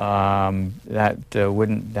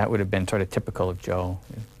 That would have been sort of typical of Joe.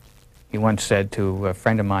 He once said to a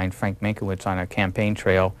friend of mine, Frank Minkowitz, on a campaign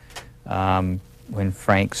trail, when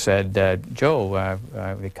Frank said, Joe,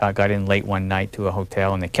 they got in late one night to a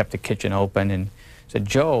hotel and they kept the kitchen open, and said,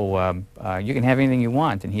 Joe, you can have anything you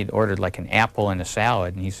want. And he had ordered like an apple and a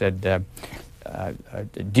salad, and he said,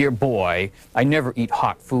 dear boy, I never eat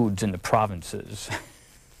hot foods in the provinces.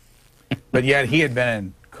 But yet he had been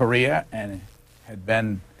in Korea and had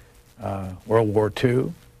been World War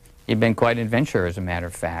II. He'd been quite an adventurer, as a matter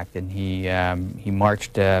of fact, and he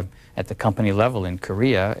marched at the company level in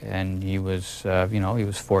Korea, and he was, you know, he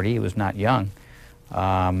was 40. He was not young,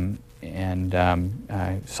 and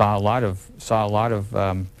saw a lot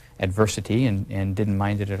of adversity and didn't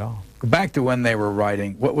mind it at all. Back to when they were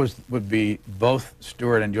writing, what would be both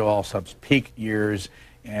Stewart and Joe Alsop's peak years,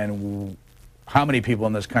 and how many people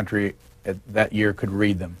in this country at that year could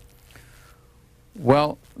read them?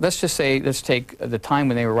 Well, let's just say, let's take the time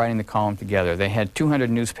when they were writing the column together. They had 200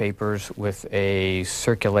 newspapers with a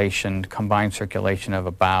circulation, combined circulation of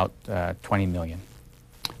about 20 million.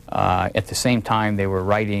 At the same time, they were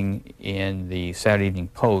writing in the Saturday Evening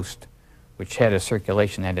Post, which had a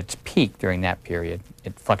circulation at its peak during that period.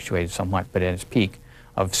 It fluctuated somewhat, but at its peak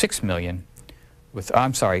of 6 million. With,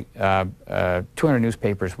 I'm sorry, 200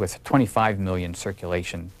 newspapers with 25 million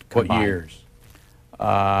circulation combined. What years?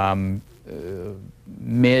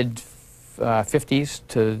 Mid-50s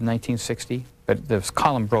to 1960, but the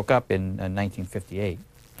column broke up in 1958.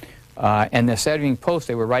 And the Saturday Evening Post,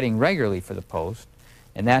 they were writing regularly for the Post,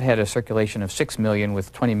 and that had a circulation of 6 million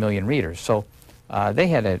with 20 million readers. So they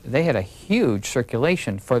had a huge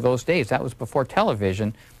circulation for those days. That was before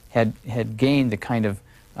television had gained the kind of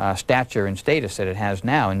stature and status that it has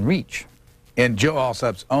now and reach. In Joe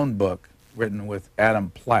Alsop's own book, written with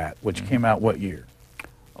Adam Platt, which came out what year?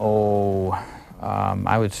 Oh,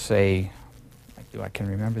 I would say, I can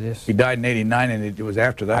remember this. He died in '89, and it was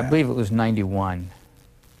after that. I believe it was 91.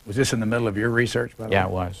 Was this in the middle of your research, by the way? Yeah,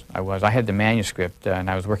 it was. I had the manuscript, and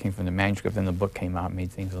I was working from the manuscript, and the book came out and made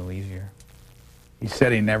things a little easier. He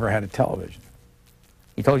said he never had a television.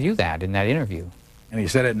 He told you that in that interview. And he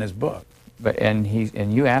said it in his book. But and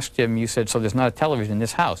you asked him, you said, so there's not a television in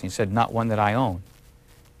this house? And he said, not one that I own.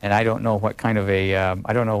 And I don't know what kind of a,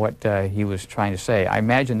 I don't know what he was trying to say. I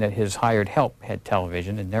imagine that his hired help had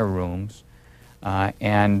television in their rooms.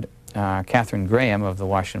 And Catherine Graham of the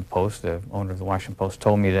Washington Post, the owner of the Washington Post,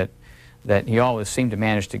 told me that he always seemed to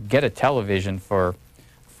manage to get a television for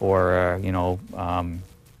you know,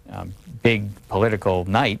 big political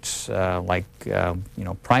nights, like you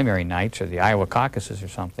know, primary nights or the Iowa caucuses or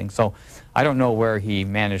something. So I don't know where he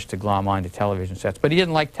managed to glom onto television sets, but he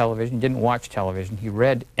didn't like television, didn't watch television. He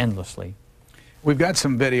read endlessly. We've got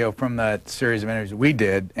some video from that series of interviews we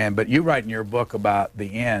did, but you write in your book about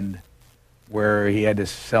the end where he had to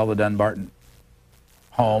sell the Dunbarton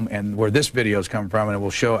home, and where this video is coming from, and it will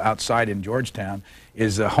show outside in Georgetown,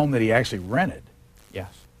 is a home that he actually rented.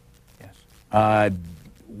 Yes, yes.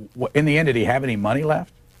 In the end, did he have any money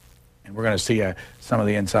left? And we're going to see some of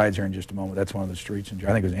the insides here in just a moment. That's one of the streets, I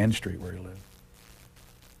think it was N Street where he lived.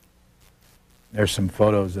 There's some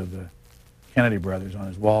photos of the Kennedy brothers on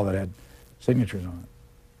his wall that had signatures on it.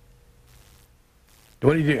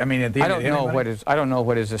 What did you do? I mean, at the end, I don't know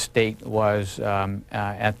what his estate was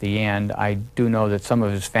at the end. I do know that some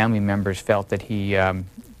of his family members felt that he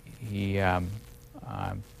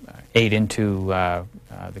ate into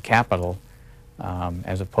the capital.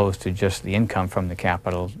 As opposed to just the income from the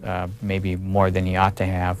capital, maybe more than he ought to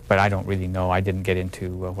have, but I don't really know. I didn't get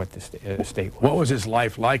into what the estate was. What was his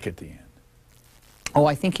life like at the end? Oh,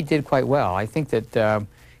 I think he did quite well. I think that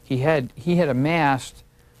he had amassed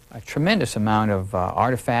a tremendous amount of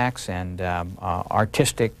artifacts and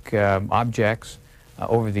artistic objects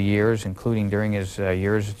over the years, including during his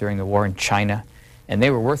years during the war in China, and they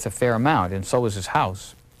were worth a fair amount, and so was his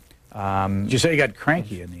house. Did you say he got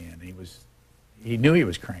cranky in the end? He knew he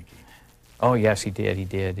was cranky. Oh, yes, he did. He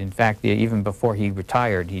did. In fact, even before he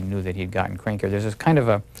retired, he knew that he'd gotten crankier. There's this kind of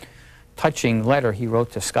a touching letter he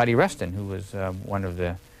wrote to Scotty Reston, who was one of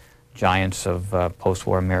the giants of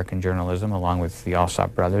post-war American journalism, along with the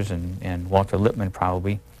Alsop brothers and Walter Lippmann,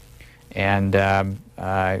 probably. And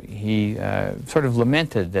he sort of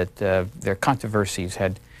lamented that their controversies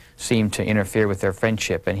had seemed to interfere with their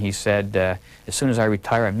friendship. And he said, as soon as I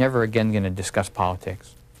retire, I'm never again going to discuss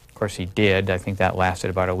politics. Of course, he did. I think that lasted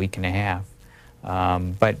about a week and a half.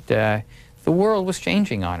 But the world was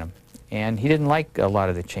changing on him, and he didn't like a lot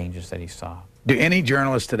of the changes that he saw. Do any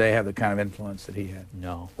journalists today have the kind of influence that he had?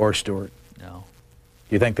 No. Or Stewart? No.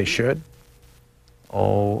 Do you think they should?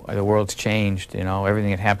 Oh, the world's changed. You know,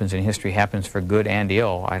 everything that happens in history happens for good and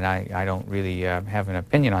ill, and I don't really have an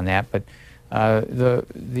opinion on that. But the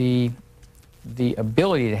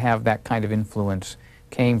ability to have that kind of influence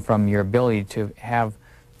came from your ability to have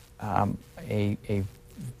a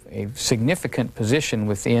significant position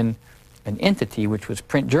within an entity which was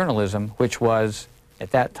print journalism, which was,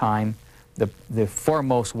 at that time, the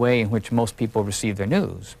foremost way in which most people received their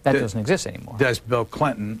news. That doesn't exist anymore. Does Bill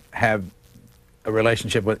Clinton have a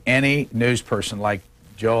relationship with any news person like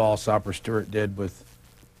Joe Alsop or Stewart did with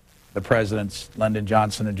the presidents, Lyndon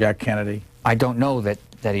Johnson and Jack Kennedy? I don't know that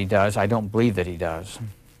he does. I don't believe that he does.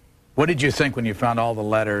 What did you think when you found all the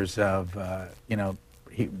letters of, you know,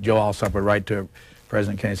 Joe Alsop would write to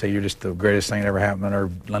President Kennedy, say, you're just the greatest thing that ever happened, or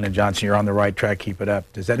Lyndon Johnson, you're on the right track, keep it up.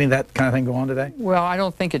 Does any of that kind of thing go on today? Well, I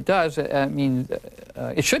don't think it does. I mean,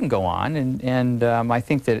 it shouldn't go on, and I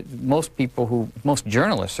think that most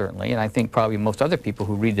journalists certainly, and I think probably most other people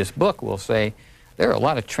who read this book will say, there are a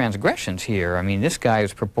lot of transgressions here. I mean, this guy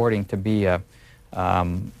is purporting to be a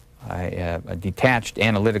detached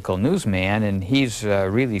analytical newsman, and he's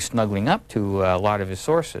really snuggling up to a lot of his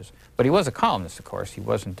sources. But he was a columnist, of course. He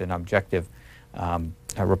wasn't an objective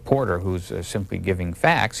a reporter who's simply giving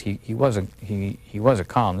facts. He was a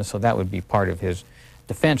columnist, so that would be part of his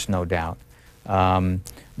defense, no doubt.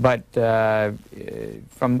 But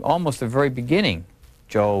from almost the very beginning,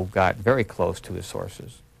 Joe got very close to his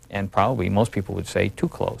sources, and probably most people would say too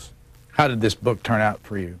close. How did this book turn out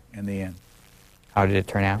for you in the end? How did it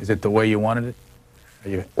turn out? Is it the way you wanted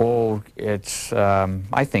it? Oh, it's,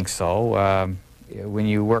 I think so. When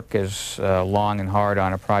you work as long and hard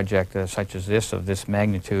on a project such as this, of this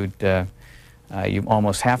magnitude, you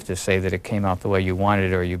almost have to say that it came out the way you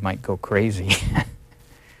wanted, or you might go crazy.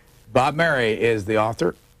 Bob Mary is the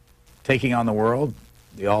author, Taking on the World,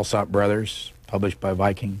 the Alsop Brothers, published by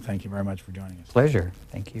Viking. Thank you very much for joining us. Pleasure.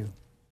 Thank you.